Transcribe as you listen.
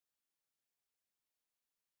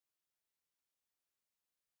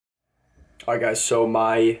Alright guys, so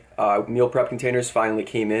my meal prep containers finally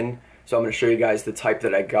came in. So I'm going to show you guys the type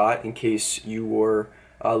that I got in case you were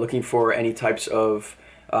looking for any types of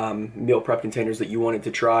meal prep containers that you wanted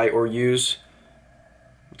to try or use.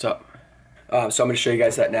 What's up? So I'm going to show you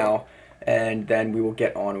guys that now, and then we will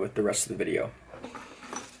get on with the rest of the video.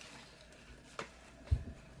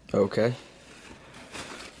 Okay.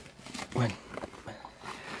 When?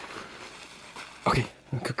 Okay.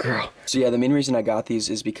 Good girl. So yeah, the main reason I got these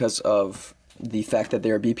is because of the fact that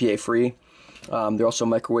they're BPA free. They're also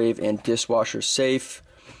microwave and dishwasher safe.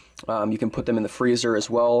 You can put them in the freezer as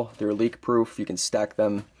well. They're leak proof. You can stack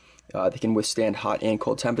them. They can withstand hot and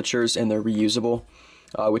cold temperatures, and they're reusable,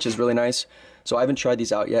 which is really nice. So I haven't tried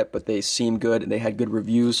these out yet, but they seem good. They had good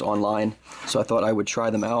reviews online, so I thought I would try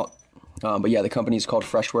them out. But yeah, the company is called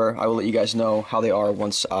Freshware. I will let you guys know how they are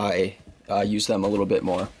once I use them a little bit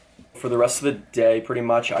more. For the rest of the day, pretty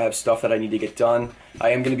much, I have stuff that I need to get done.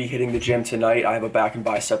 I am going to be hitting the gym tonight. I have a back and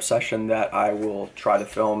bicep session that I will try to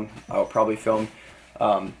film. I will probably film.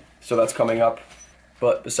 So that's coming up.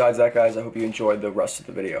 But besides that, guys, I hope you enjoyed the rest of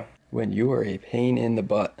the video. When you are a pain in the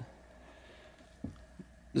butt.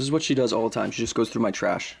 This is what she does all the time. She just goes through my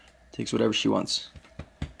trash. Takes whatever she wants.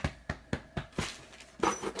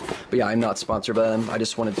 But yeah, I'm not sponsored by them. I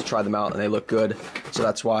just wanted to try them out, and they look good. So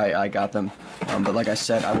that's why I got them. But like I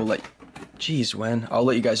said, I will let... Jeez, I'll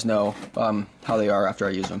let you guys know how they are after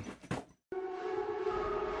I use them.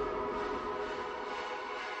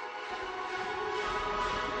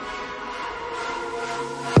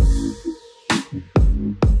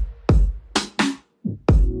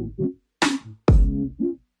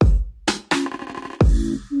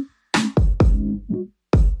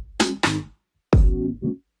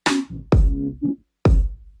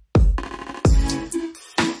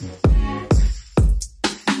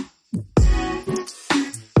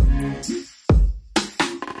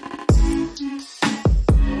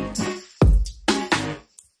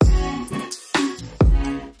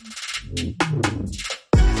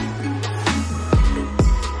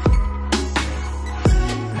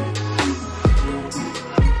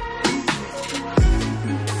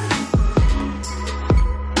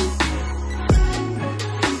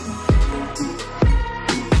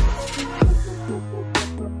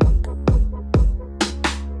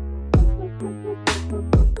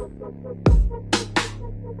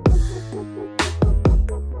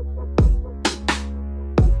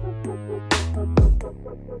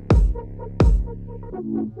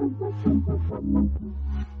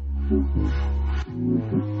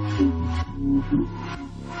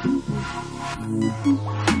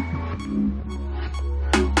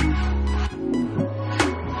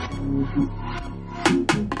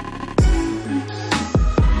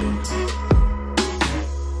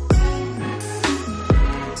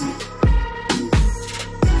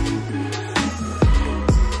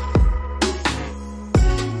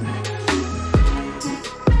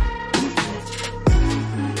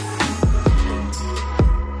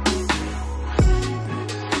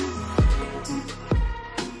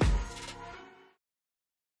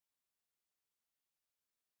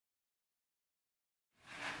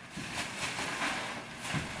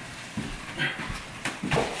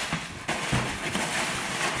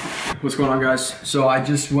 What's going on, guys? So I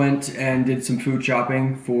just went and did some food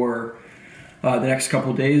shopping for the next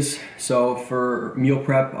couple days. So for meal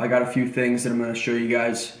prep, I got a few things that I'm going to show you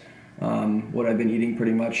guys what I've been eating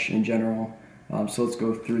pretty much in general. So let's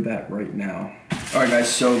go through that right now. Alright guys,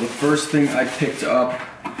 so the first thing I picked up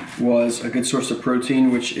was a good source of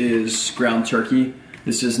protein, which is ground turkey.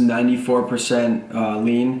 This is 94%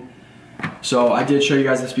 lean. So I did show you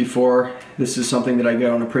guys this before. This is something that I get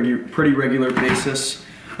on a pretty regular basis.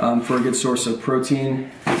 For a good source of protein.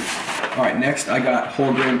 Alright, next I got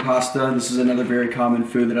whole grain pasta. This is another very common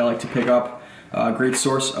food that I like to pick up. Great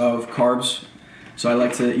source of carbs. So I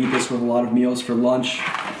like to eat this with a lot of meals for lunch.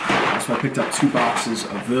 So I picked up 2 boxes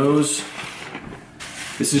of those.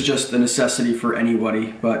 This is just a necessity for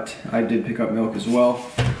anybody, but I did pick up milk as well.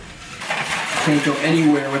 Can't go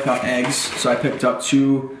anywhere without eggs, so I picked up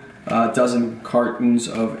 2 dozen cartons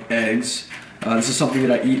of eggs. This is something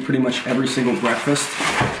that I eat pretty much every single breakfast.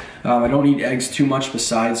 I don't eat eggs too much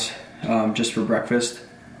besides just for breakfast,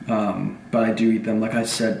 but I do eat them, like I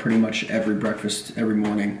said, pretty much every breakfast, every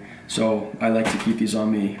morning. So I like to keep these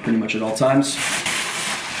on me pretty much at all times.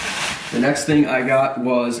 The next thing I got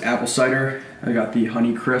was apple cider. I got the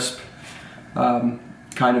Honey Crisp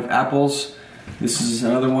kind of apples. This is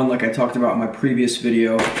another one like I talked about in my previous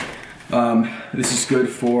video. This is good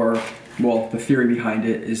for, well, the theory behind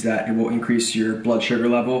it is that it will increase your blood sugar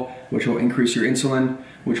level, which will increase your insulin,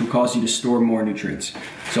 which will cause you to store more nutrients.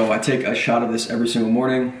 So I take a shot of this every single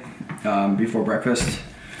morning. before breakfast.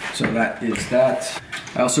 So that is that.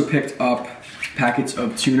 I also picked up packets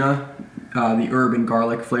of tuna, the herb and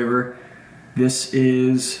garlic flavor. This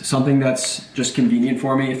is something that's just convenient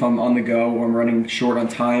for me if I'm on the go or I'm running short on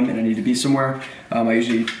time and I need to be somewhere. I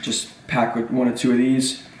usually just pack with 1 or 2 of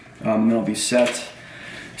these, and then I'll be set.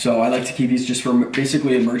 So I like to keep these just for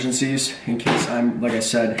basically emergencies in case I'm, like I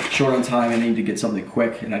said, short on time and I need to get something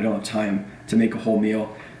quick and I don't have time to make a whole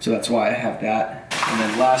meal. So that's why I have that. And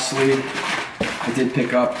then lastly, I did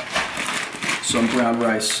pick up some brown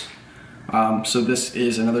rice. So this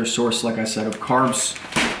is another source, like I said, of carbs,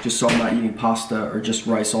 just so I'm not eating pasta or just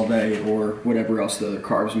rice all day or whatever else the other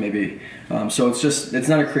carbs may be. So it's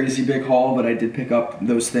not a crazy big haul, but I did pick up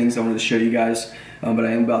those things I wanted to show you guys. But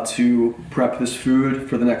I am about to prep this food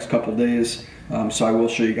for the next couple days, so I will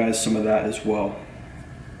show you guys some of that as well.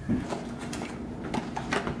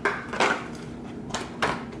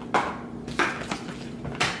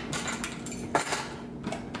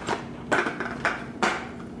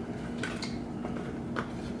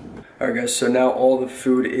 Alright guys, so now all the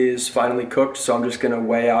food is finally cooked, so I'm just going to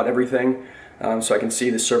weigh out everything so I can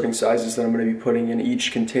see the serving sizes that I'm going to be putting in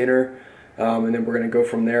each container, and then we're going to go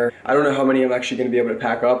from there. I don't know how many I'm actually going to be able to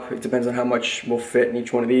pack up. It depends on how much will fit in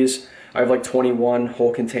each one of these. I have like 21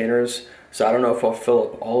 whole containers, so I don't know if I'll fill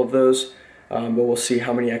up all of those, but we'll see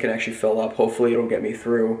how many I can actually fill up. Hopefully it'll get me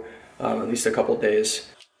through at least a couple days.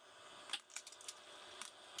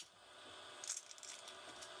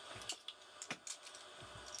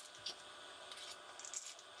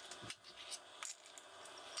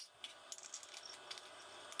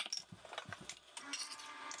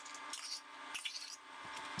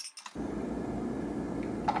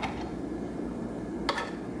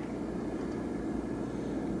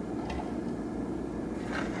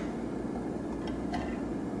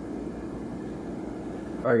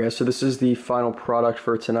 Alright guys, so this is the final product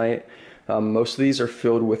for tonight. Most of these are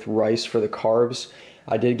filled with rice for the carbs.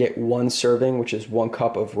 I did get 1 serving, which is 1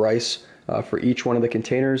 cup of rice for each one of the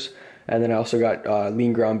containers. And then I also got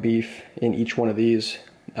lean ground beef in each one of these,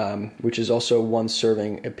 which is also 1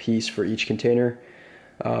 serving a piece for each container.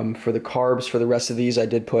 For the carbs, for the rest of these, I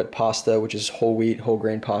did put pasta, which is whole wheat, whole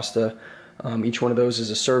grain pasta. Each one of those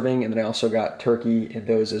is a serving, and then I also got turkey in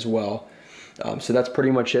those as well. So that's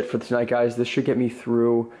pretty much it for tonight, guys. This should get me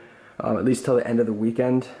through at least till the end of the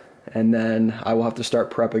weekend, and then I will have to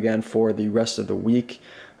start prep again for the rest of the week.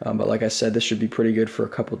 But like I said, this should be pretty good for a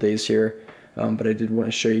couple days here. But I did want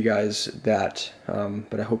to show you guys that.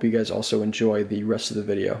 But I hope you guys also enjoy the rest of the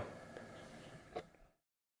video.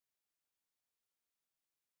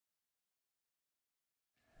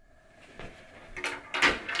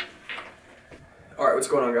 Alright, what's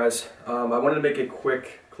going on, guys? I wanted to make a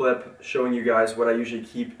quick clip showing you guys what I usually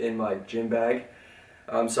keep in my gym bag.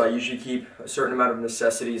 So I usually keep a certain amount of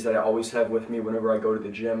necessities that I always have with me whenever I go to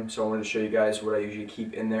the gym. So I wanted to show you guys what I usually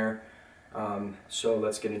keep in there. So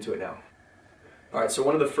let's get into it now. Alright, so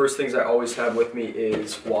one of the first things I always have with me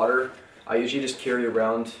is water. I usually just carry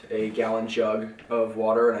around a gallon jug of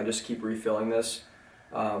water and I just keep refilling this.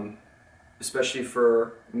 Especially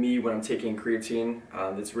for me when I'm taking creatine,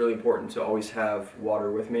 it's really important to always have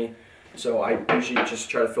water with me. So I usually just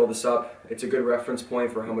try to fill this up. It's a good reference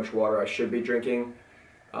point for how much water I should be drinking.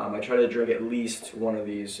 I try to drink at least 1 of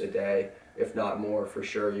these a day, if not more for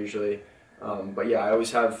sure usually. But yeah, I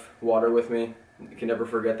always have water with me. You can never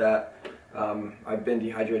forget that. I've been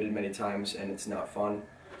dehydrated many times and it's not fun.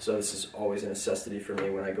 So this is always a necessity for me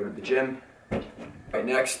when I go to the gym. Right,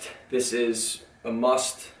 next, this is a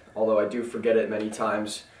must, although I do forget it many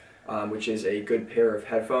times, which is a good pair of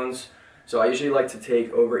headphones. So I usually like to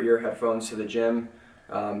take over-ear headphones to the gym.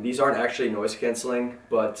 These aren't actually noise canceling,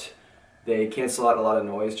 but they cancel out a lot of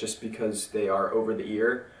noise just because they are over the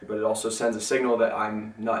ear. But it also sends a signal that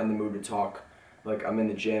I'm not in the mood to talk. Like I'm in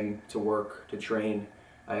the gym to work, to train.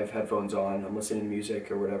 I have headphones on, I'm listening to music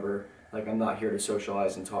or whatever. Like I'm not here to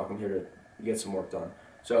socialize and talk, I'm here to get some work done.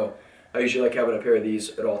 So I usually like having a pair of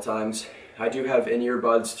these at all times. I do have in-ear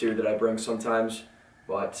buds too that I bring sometimes,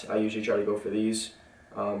 but I usually try to go for these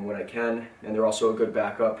when I can, and they're also a good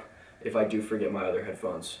backup if I do forget my other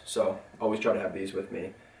headphones. So always try to have these with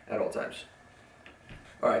me at all times.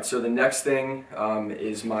 Alright, so the next thing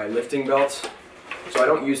is my lifting belt. So I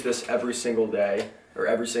don't use this every single day or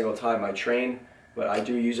every single time I train, but I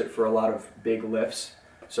do use it for a lot of big lifts.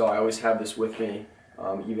 So I always have this with me,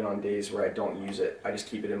 even on days where I don't use it. I just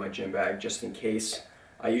keep it in my gym bag just in case.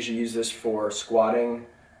 I usually use this for squatting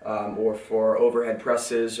or for overhead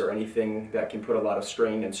presses or anything that can put a lot of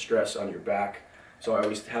strain and stress on your back. So I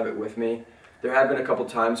always have it with me. There have been a couple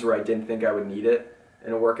times where I didn't think I would need it,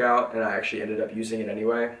 in a workout, and I actually ended up using it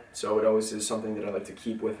anyway. So it always is something that I like to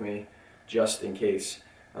keep with me just in case,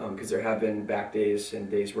 because there have been back days and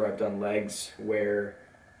days where I've done legs where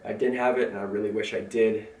I didn't have it, and I really wish I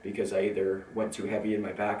did, because I either went too heavy and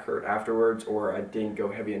my back hurt afterwards, or I didn't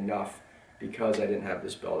go heavy enough because I didn't have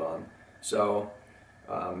this belt on. So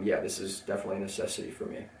yeah, this is definitely a necessity for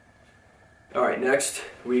me. Alright, next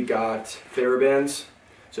we got TheraBands.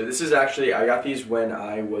 So this is actually, I got these when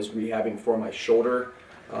I was rehabbing for my shoulder,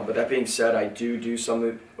 but that being said, I do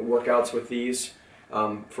some workouts with these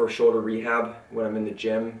for shoulder rehab when I'm in the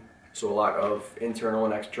gym. So a lot of internal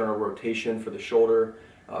and external rotation for the shoulder,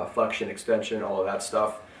 flexion, extension, all of that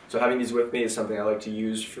stuff. So having these with me is something I like to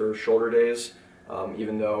use for shoulder days,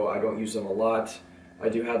 even though I don't use them a lot. I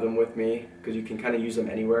do have them with me because you can kind of use them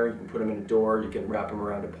anywhere. You can put them in a door, you can wrap them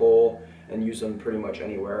around a pole, and use them pretty much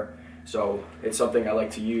anywhere. So it's something I like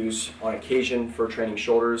to use on occasion for training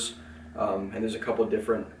shoulders, and there's a couple of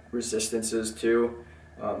different resistances too,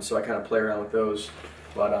 so I kind of play around with those.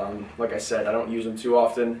 But like I said, I don't use them too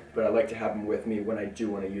often, but I like to have them with me when I do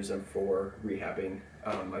want to use them for rehabbing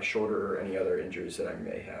my shoulder or any other injuries that I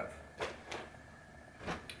may have.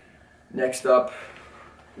 Next up,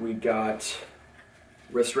 we got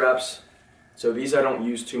wrist wraps. So these I don't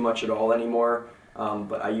use too much at all anymore,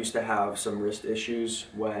 but I used to have some wrist issues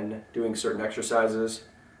when doing certain exercises.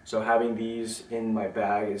 So having these in my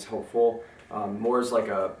bag is helpful, more as like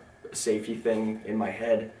a safety thing in my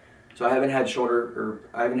head. So I haven't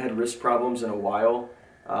had wrist problems in a while,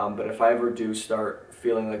 but if I ever do start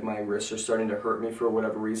feeling like my wrists are starting to hurt me for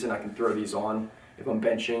whatever reason, I can throw these on if I'm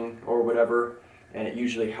benching or whatever, and it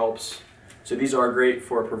usually helps. So these are great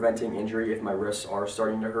for preventing injury if my wrists are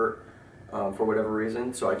starting to hurt for whatever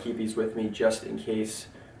reason. So I keep these with me just in case.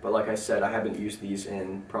 But like I said, I haven't used these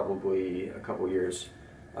in probably a couple years,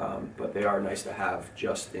 but they are nice to have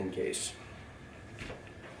just in case.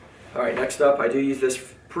 Alright, next up, I do use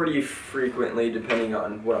this pretty frequently depending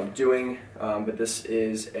on what I'm doing, but this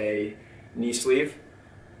is a knee sleeve.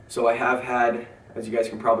 So I have had, as you guys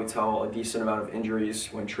can probably tell, a decent amount of injuries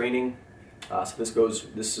when training. So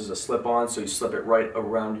this is a slip-on, so you slip it right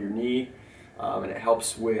around your knee, and it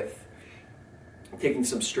helps with taking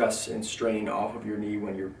some stress and strain off of your knee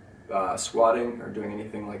when you're squatting or doing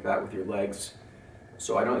anything like that with your legs.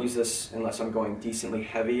 So I don't use this unless I'm going decently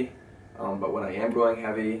heavy, but when I am going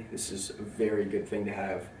heavy, this is a very good thing to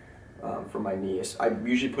have for my knees. I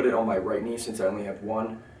usually put it on my right knee since I only have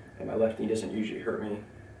one, and my left knee doesn't usually hurt me,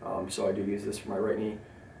 so I do use this for my right knee.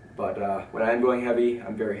 But when I am going heavy,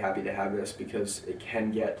 I'm very happy to have this because it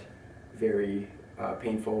can get very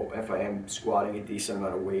painful if I am squatting a decent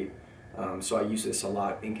amount of weight. So I use this a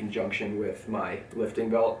lot in conjunction with my lifting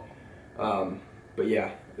belt. But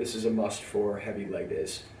yeah, this is a must for heavy leg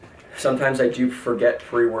days. Sometimes I do forget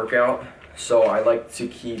pre-workout, so I like to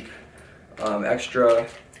keep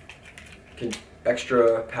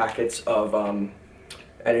extra packets of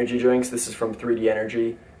energy drinks. This is from 3D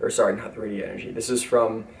Energy, or sorry, not 3D Energy. This is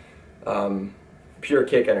from Pure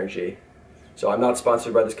Kick Energy. So I'm not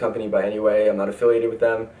sponsored by this company by any way. I'm not affiliated with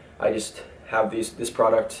them. I just have this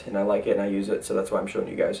product and I like it and I use it, so that's why I'm showing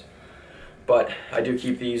you guys. But I do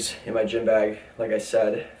keep these in my gym bag, like I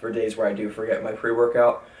said, for days where I do forget my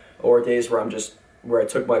pre-workout, or days where I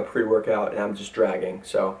took my pre-workout and I'm just dragging.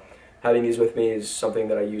 So having these with me is something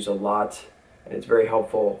that I use a lot, and it's very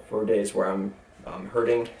helpful for days where I'm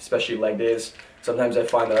hurting, especially leg days. Sometimes I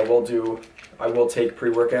find that I will take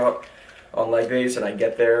pre-workout on leg days, and I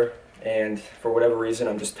get there and for whatever reason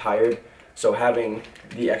I'm just tired. So having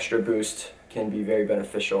the extra boost can be very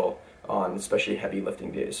beneficial on especially heavy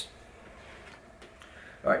lifting days.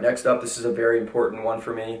 Alright, next up, this is a very important one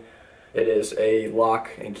for me. It is a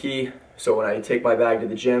lock and key. So when I take my bag to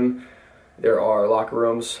the gym, there are locker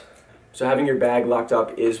rooms. So having your bag locked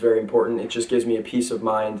up is very important. It just gives me a peace of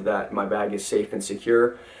mind that my bag is safe and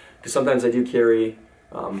secure. Because sometimes I do carry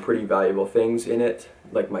pretty valuable things in it,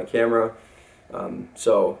 like my camera.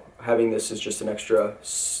 So having this is just an extra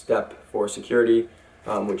step for security,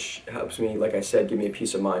 which helps me, like I said, give me a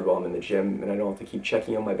peace of mind while I'm in the gym, and I don't have to keep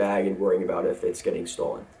checking on my bag and worrying about if it's getting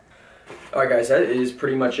stolen. Alright guys, that is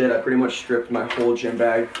pretty much it. I pretty much stripped my whole gym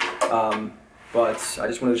bag, but I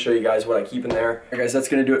just wanted to show you guys what I keep in there. Alright guys, that's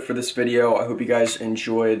going to do it for this video. I hope you guys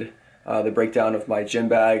enjoyed the breakdown of my gym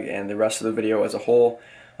bag and the rest of the video as a whole.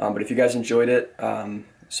 But if you guys enjoyed it,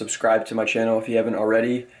 subscribe to my channel if you haven't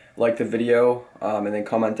already, like the video, and then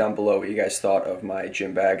comment down below what you guys thought of my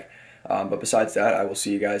gym bag. But besides that, I will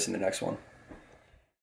see you guys in the next one.